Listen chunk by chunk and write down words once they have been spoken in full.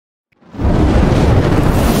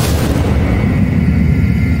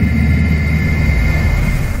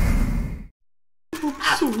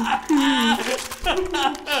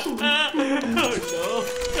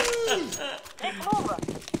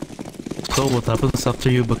So what happens after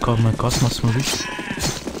you become a Cosmos movie?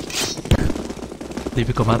 Do you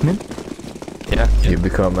become admin? Yeah. You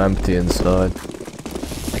become empty inside.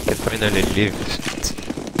 I can finally leave.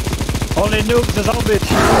 Only nukes the zombies!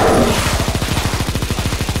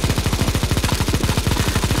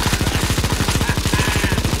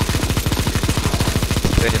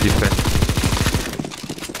 Stay and defend.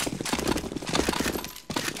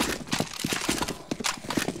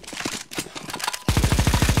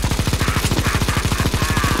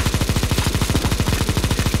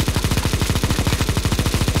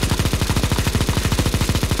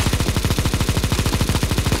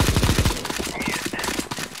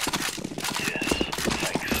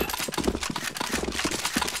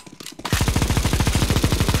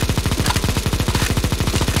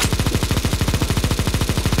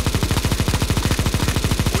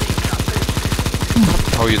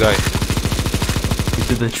 How you die? You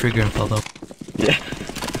did the trigger and fell up. Yeah.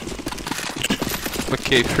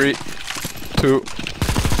 Okay, 3, 2,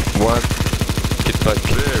 1. Get back.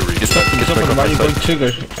 Get back on Why my you going side.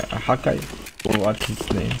 trigger? Hakai. Or what's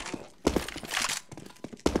his name?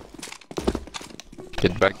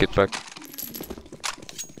 Get back, get back.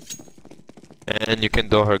 And you can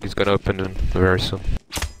door hug, it's gonna open very soon.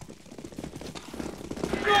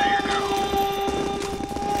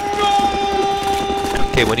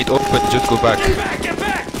 Okay, when it opens, just go back.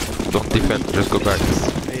 Don't defend, just go back.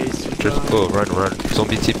 Just go, run.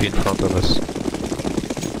 Zombie TP in front of us.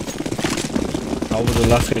 How was the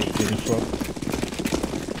last hit in front?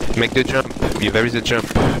 Make the jump. There is a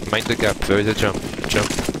jump. Mind the gap. There is a jump. Jump.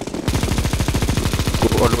 Go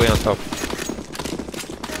all the way on top.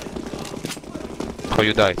 How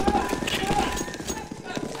you die?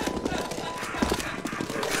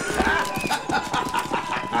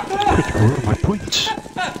 Where are my points?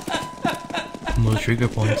 No trigger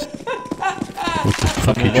points. What the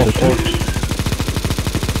fuck you just did?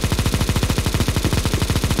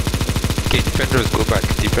 Okay, defenders go back.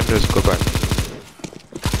 Defenders go back.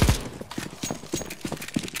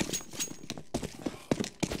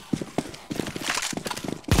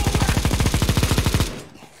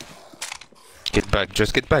 Get back,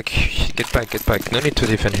 just get back. Get back, get back. No need to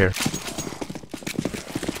defend here.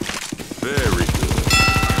 Very good.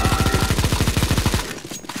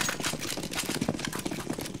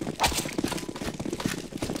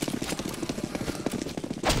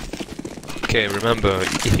 Okay, remember,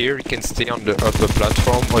 here you can stay on the upper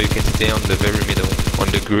platform or you can stay on the very middle,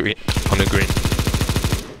 on the green.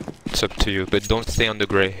 It's up to you, but don't stay on the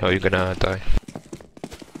grey or you're gonna die.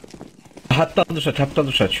 잡다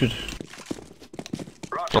두샷, shoot.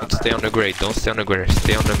 Don't stay on the grey, stay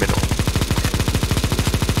on the middle.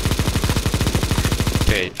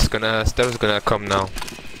 Okay, Stell's gonna come now.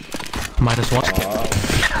 Might as well.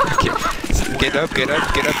 Okay. Get up,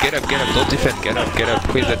 don't defend, get up,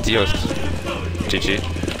 cuida Dios. GG.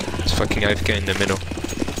 It's fucking AFK in the middle.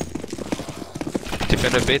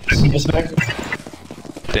 Defend a bit.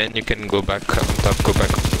 Then you can go back on top, go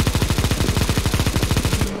back.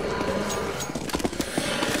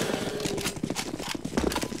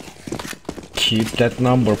 Keep that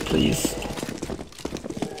number, please.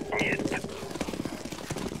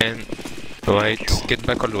 And right, get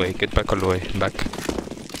back all the way, back.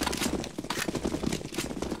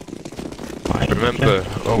 Remember,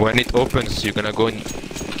 when it opens, you're gonna go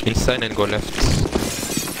inside and go left.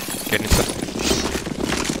 Get inside.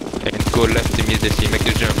 And go left immediately, make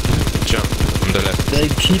the jump on the left. Hey,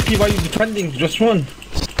 TP, why are you defending? Just run.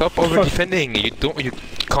 Stop over defending, you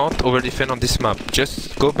can't over defend on this map,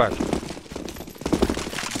 just go back.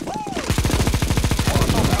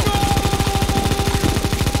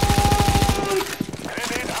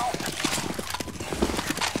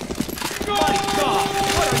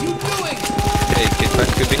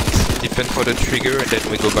 Back a bit, defend for the trigger, and then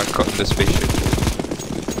we go back on the spaceship.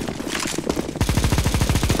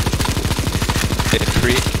 Okay,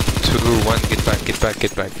 3, 2, 1,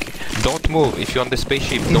 get back. Don't move, if you're on the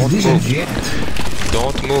spaceship, don't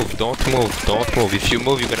move. Don't move. If you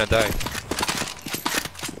move, you're gonna die.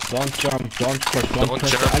 Don't jump, don't push, Don't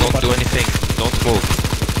jump, don't do anything. Don't move.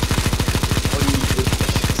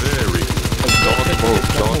 Very good.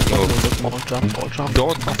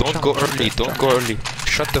 Don't go early.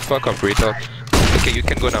 Shut the fuck up, retard. Okay, you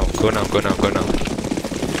can go now.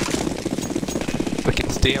 We can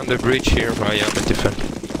stay on the bridge here where I am and defend.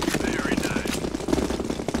 Very nice.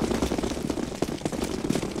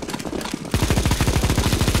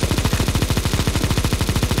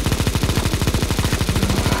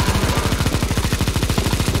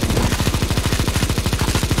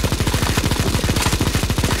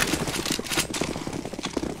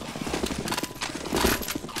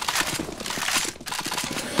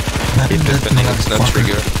 Keep defending, it's not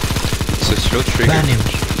trigger. It's a slow trigger. Ban him.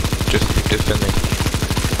 Just keep defending.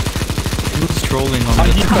 Who's trolling on I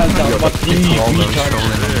the just fell down, but he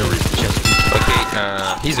retarded.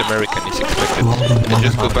 Okay, he's American, he's expected. And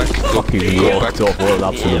just go back, go back. Top world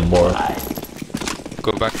absolute more.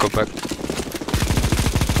 Go back.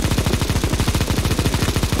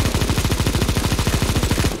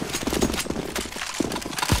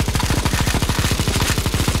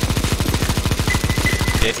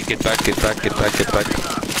 Yeah, get back.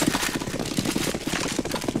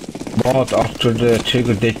 But after the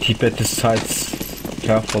trigger, they tip at the sides.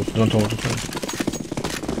 Careful, don't overthink.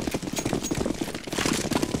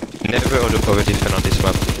 Never over defend on this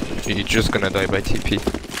map. You're just gonna die by TP.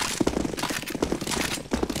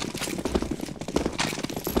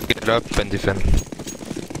 Get up and defend.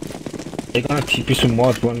 They're gonna TP some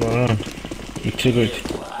mod one around. You triggered.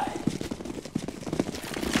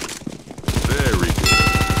 Very good.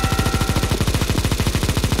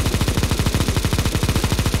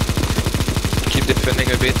 Keep defending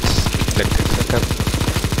a bit. Like 10 seconds.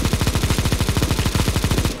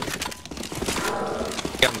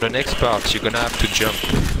 On the next part, you're gonna have to jump.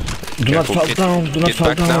 Do not fall down, do not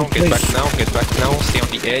fall down, get back now, stay on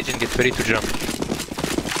the edge and get ready to jump.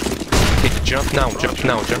 Okay, jump now.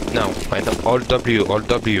 And all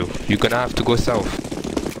W. You're gonna have to go south.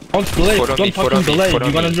 Don't delay, Follow don't me, fucking follow me, delay, follow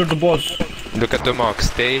you're gonna me. lure the boss. Look at the mark,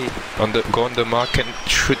 go on the mark and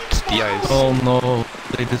shoot the eyes. Oh no.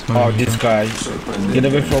 Play this one. Oh, this guy. Get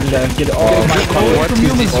away from there, get oh my god. What is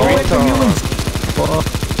this retard?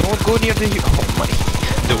 Don't go near the... Oh my...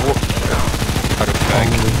 The wall... Out of bag.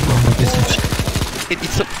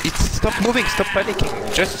 Stop moving, stop panicking.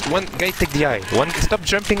 Just one guy take the eye. Stop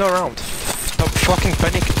jumping around. Stop fucking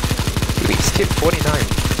panicking. It's still 49.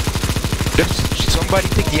 Just somebody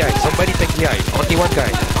take the eye. Only one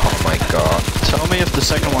guy. Oh my god. Tell me if the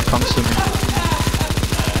second one comes to me.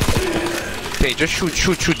 Okay, just shoot.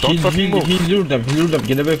 Don't fucking move. He lured them,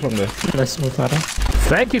 get away from there. Let's move out.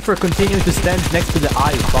 Thank you for continuing to stand next to the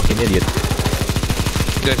eye, you fucking idiot.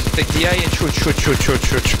 Just take the eye and shoot.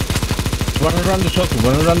 Run around the circle,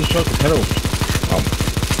 hello.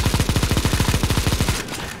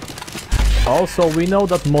 Also, we know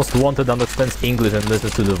that Most Wanted understands English and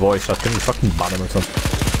listens to the voice chat. Can you fucking ban him or something?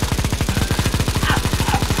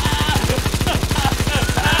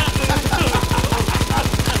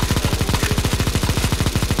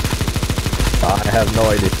 I have no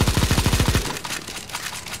idea.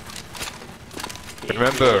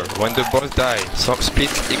 Remember, when the boss die, some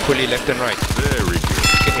split equally left and right. Very good.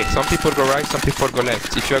 Okay, some people go right, some people go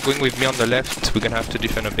left. If you are going with me on the left, we're gonna have to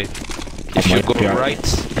defend a bit. If you go right,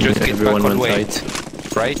 just get back all the way.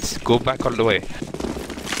 Right, go back all the way.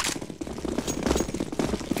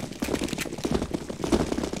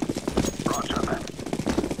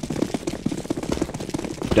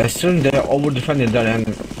 They're still there, over defended there and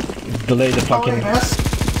delay the fucking...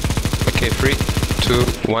 Okay, 3,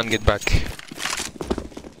 2, 1, get back.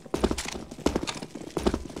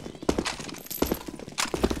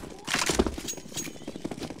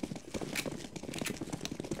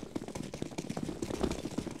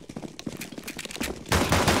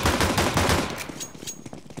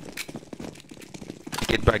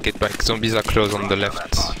 Get back, zombies are close on the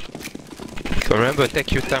left. Remember,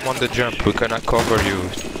 take your time on the jump, we're gonna cover you.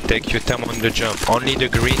 Take your time on the jump, only the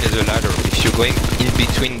green is a ladder. If you're going in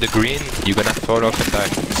between the green, you're gonna fall off and die.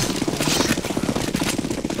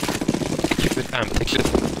 Take your time, and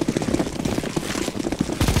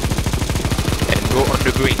go on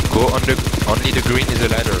the green, only the green is a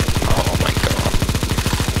ladder. Oh my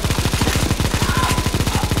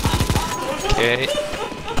god. Okay.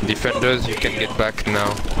 Defenders, you can get back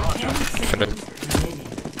now.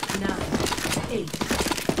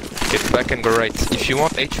 Get back and go right. If you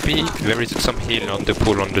want HP, there is some heal on the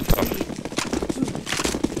pool on the top.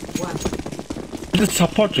 The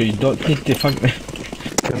support you don't need the fuck.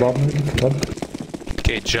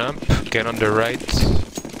 Okay, jump, get on the right.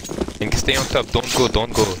 And stay on top, don't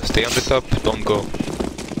go. Stay on the top, don't go.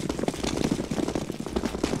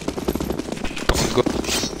 Don't go.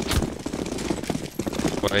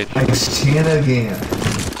 Right. Again.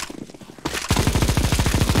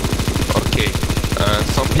 Okay,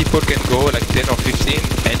 some people can go like 10 or 15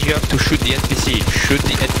 and you have to shoot the NPC. Shoot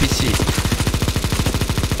the NPC.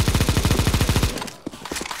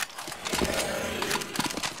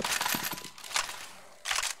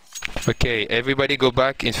 Okay, everybody go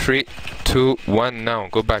back in 3, 2, 1 now,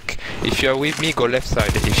 go back. If you are with me, go left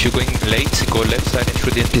side. If you're going late, go left side and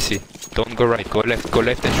shoot the NPC. Don't go right, go left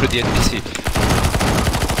and shoot the NPC.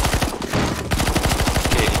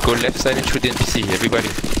 Go left side and shoot the NPC, everybody.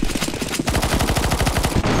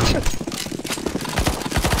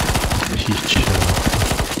 He's chill.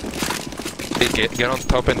 Hey, get on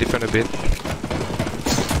top and defend a bit.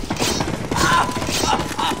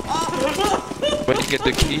 When you get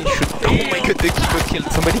the key, shoot. Oh my god, the key got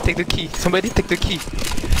killed. Somebody take the key. Somebody take the key.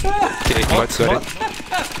 Okay, Max got it. Oh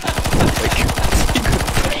my god, he got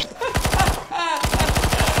pushed.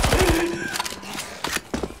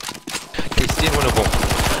 Okay, still winnable.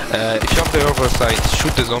 If you're on the other side,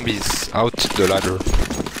 shoot the zombies out the ladder.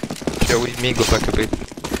 If you're with me, go back a bit.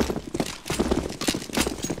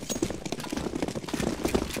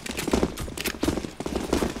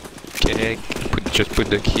 Okay, just put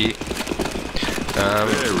the key.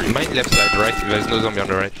 Mine left side, right? There's no zombie on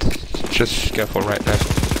the right. Just careful, right, left.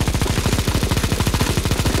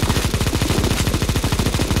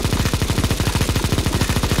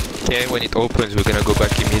 Okay, when it opens, we're gonna go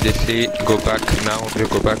back immediately. Go back now, we'll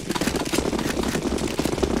go back.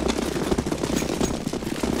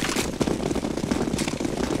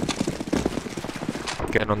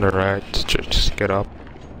 Get on the right, just get up.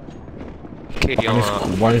 Okay,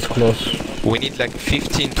 One is close. we need like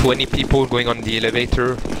 15-20 people going on the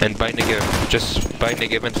elevator and buy Negev. Just buy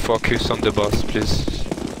Negev and focus on the boss, please.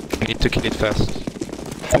 We need to kill it fast.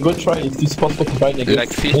 I'm gonna try if it's possible to buy Negev.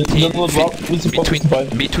 Like 15,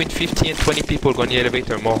 between 50 and 20 people go on the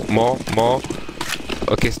elevator. More.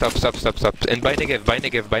 Okay, stop. And buy Negev.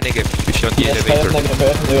 If you're on the elevator.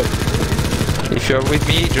 If you're with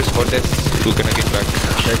me, just hold this. We're gonna get back.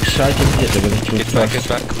 Check side and Get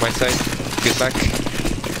back, my side. Get back.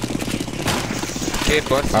 Okay,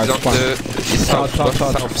 boss is on the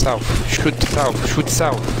south. Shoot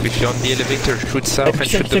south. If you're on the elevator, shoot south and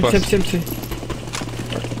shoot the boss.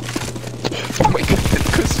 Oh my god, that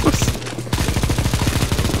Cosmos.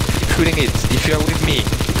 Keep shooting it. If you're with me,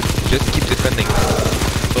 just keep defending.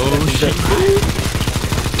 Oh shit.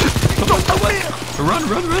 Run.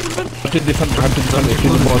 Have to defend,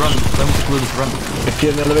 kill the boss. Run. If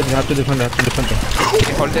you're in the elevator, you have to defend.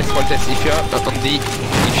 Okay, hold this. If you're on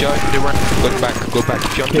the run, go back.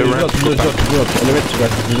 If you're on the ramp, go back.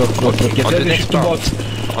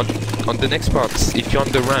 On the next part, if you're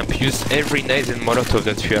on the ramp, use every nade and molotov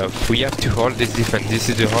that you have. We have to hold this defense. This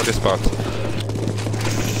is the hardest part.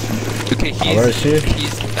 Okay, he's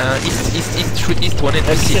east one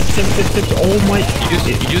NPC. Oh my!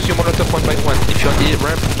 Use your molotov one by one. If you're on the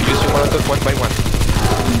ramp, use your molotov one by one.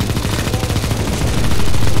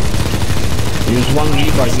 Use one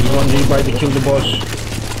revive to kill the boss.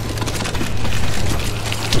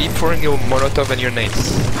 Keep throwing your molotov and your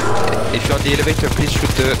nades. If you're on the elevator, please shoot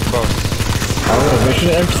the boss.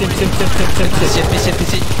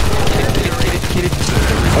 NPC. Kill it.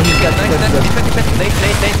 Oh, he's got nice. Nade.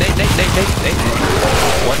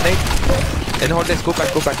 One nade. And hold this, go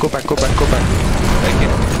back.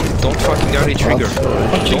 Again. Don't fucking early trigger.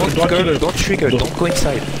 Don't trigger, don't go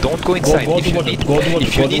inside. If you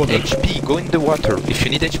need HP, go in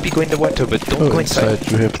the water. But don't go inside.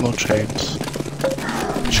 You have no chains.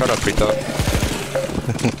 Shut up, Rita.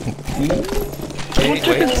 Okay,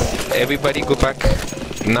 wait. Everybody go back.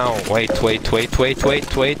 Now, wait. Wait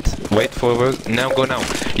for us. Now, go now.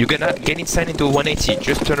 You're gonna get inside into 180.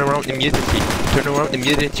 Just turn around immediately.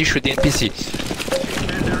 Shoot the NPC.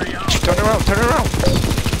 Turn around.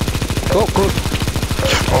 Go.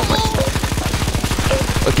 Oh my.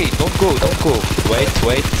 Okay, don't go.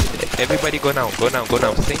 Wait. Everybody go now.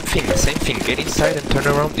 Same thing. Get inside and turn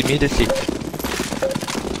around immediately.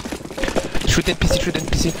 Shoot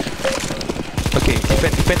NPC. Okay,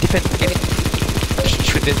 defend. Get it.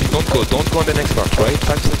 Shoot NPC. Don't go on the next part, right?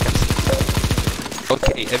 5 seconds.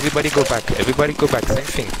 Okay, everybody go back. Same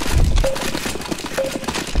thing.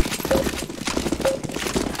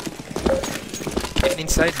 Get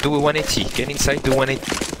inside, do a 180.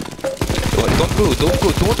 Oh, don't go.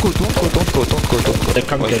 They're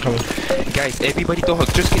coming. Guys, everybody don't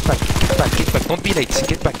hug. Just get back. Don't be late.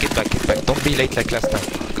 Get back. Don't be late like last time.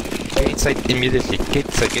 Get inside immediately. Get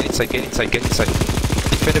inside.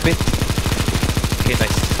 Defend a bit. Okay,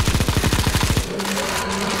 nice.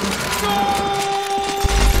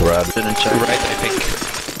 Grab it and check. Right, I think.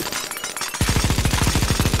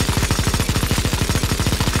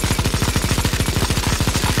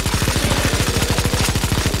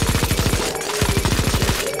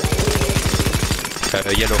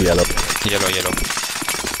 Yellow.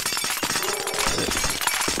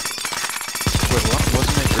 Wait, what?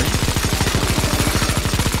 Wasn't it green?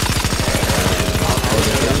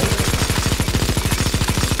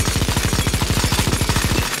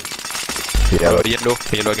 Yellow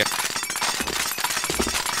again.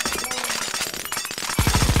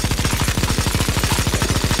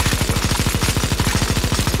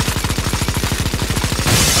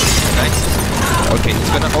 Okay, it's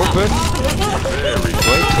gonna open.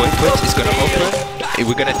 Wait, it's gonna open.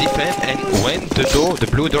 We're gonna defend, and when the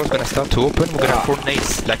blue door is gonna start to open, we're gonna throw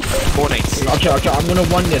nades, like 4 nades. Okay, I'm gonna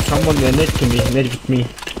one net, someone net to me, net with me.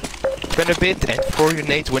 Spend a bit and throw your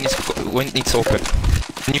nades when it's open.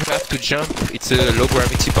 And you have to jump, it's a low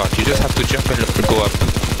gravity part, you just have to jump and go up.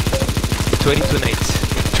 22 nades.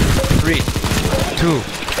 3, 2,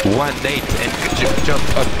 1 nade, and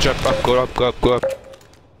jump up, go up.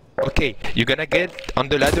 Okay, you're gonna get on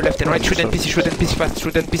the ladder left and right, shoot NPC fast,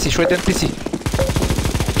 shoot NPC.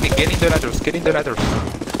 Okay, get in the ladders.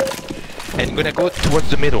 And you're gonna go towards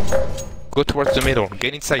the middle.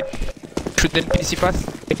 Get inside. Shoot NPC fast.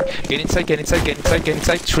 Get inside,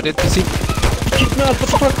 shoot NPC. Kick me out, what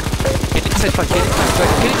the fuck? Get inside fast.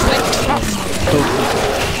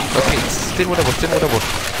 Okay, still whatever.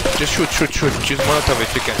 Just shoot. Use Molotov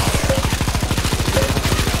if you can.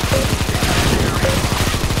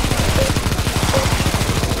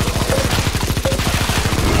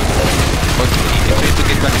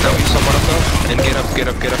 Back now, use some Molotov and get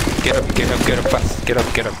up fast, get up.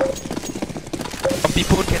 Some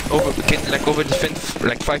people can over defend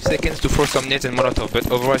like 5 seconds to throw some nades and Molotov, but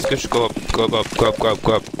otherwise just go up.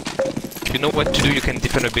 If you know what to do, you can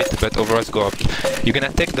defend a bit, but otherwise go up. You're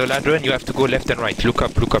gonna take the ladder and you have to go left and right. Look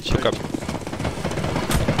up.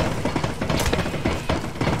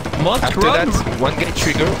 After that, one gate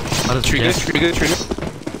trigger.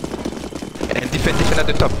 And defend at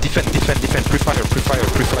the top. Defend. Pre-fire.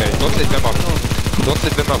 Don't let them up.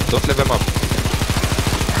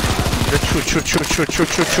 Just shoot.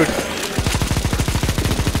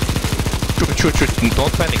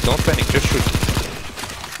 Don't panic. Just shoot.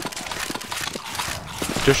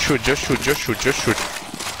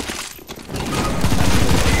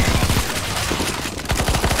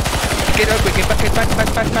 Get out, get back.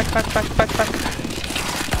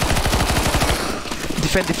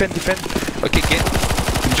 Defend. Okay,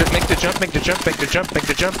 just make the jump.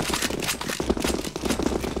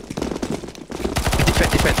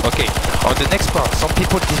 Defend. Okay, on the next part, some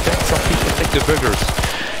people defend, some people take the burgers.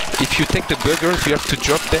 If you take the burgers, you have to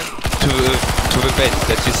drop them to the bed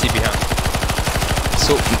that you see behind.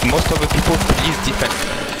 So most of the people please defend.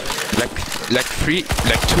 Like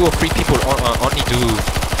 2 or 3 people only do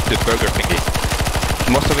the burger thingy.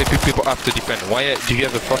 Most of the people have to defend. Why do you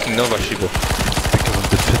have a fucking Nova, Csgo? Because I'm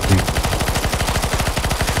defending.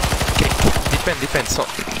 Defend. So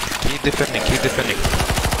keep defending.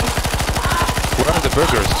 Where are the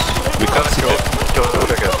burgers? We can't see them.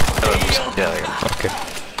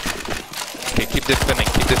 Okay, keep defending.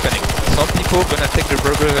 Some people gonna take the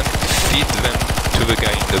burgers and feed them to the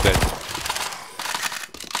guy in the bed.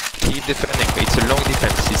 Keep defending. It's a long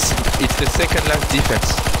defense. It's the second last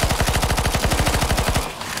defense.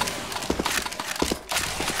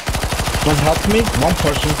 Don't help me, one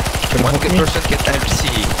person. One person can MC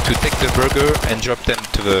to take the burger and drop them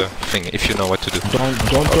to the thing, if you know what to do. Don't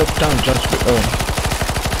drop down, just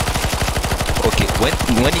Okay,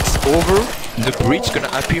 when it's over, the bridge gonna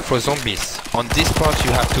appear for zombies. On this part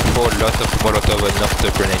you have to throw a lot of Molotov and not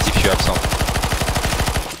the grenades if you have some.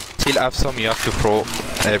 Still have some, you have to throw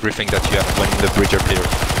everything that you have when the bridge appears.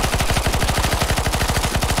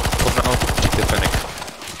 For now, keep defending.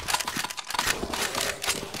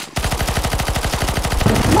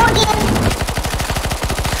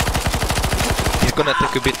 It's gonna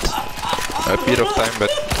take a bit of time, but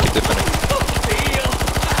keep defending.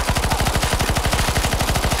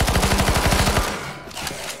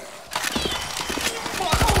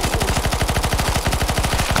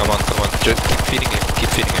 Come on, just keep feeding him.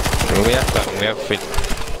 We have time, we have feed.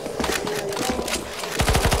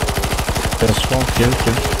 There's one kill.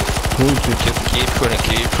 Just keep putting,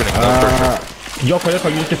 no pressure. Yoko,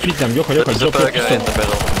 you need to feed them. Yoko, There's a burger in the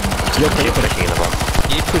middle. Keep picking them up.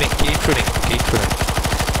 Keep shooting.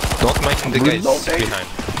 Don't mind the guys behind.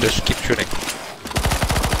 Just keep shooting.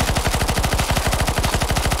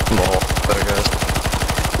 More burgers.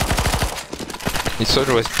 It's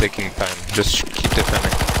always taking time. Just keep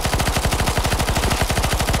defending.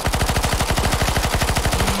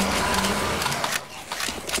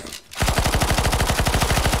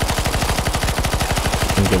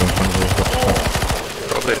 I'm getting hungry.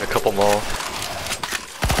 Probably a couple more.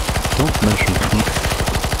 Don't mention Coop.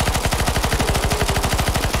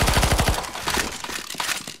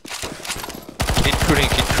 Keep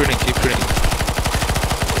shooting.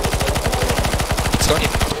 It's only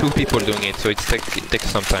 2 people doing it, so it takes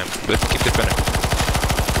some time. But keep defending.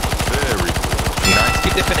 Very good. Nice,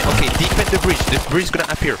 keep defending. Okay, defend the bridge. The bridge is gonna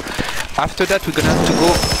appear. After that, we're gonna have to go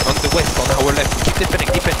on the west, on our left. Keep defending.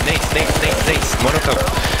 Nades. Molotov.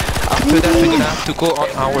 After that, we're gonna have to go on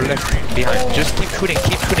our left behind. Just keep shooting,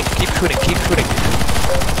 keep shooting, keep shooting, keep shooting.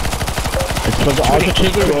 It's for the auto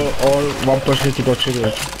trigger or one person to go trigger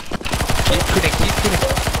it. Keep shooting, keep shooting.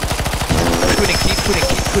 Shooting, keep shooting,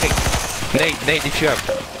 keep shooting. Nade if you have.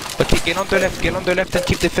 Okay, get on the left and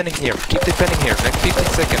keep defending here. Keep defending here, like 15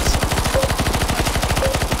 seconds.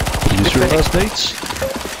 Use your last nades.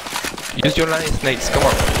 Use your last nades, come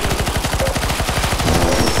on.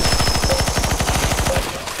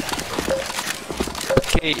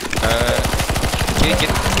 Okay,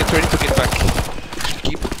 get ready to get back.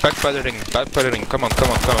 Keep backpedaling, come on,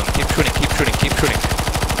 keep shooting.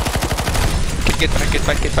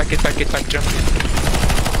 Get back, jump.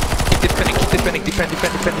 Keep defending, defend.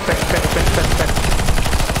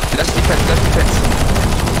 Last defense.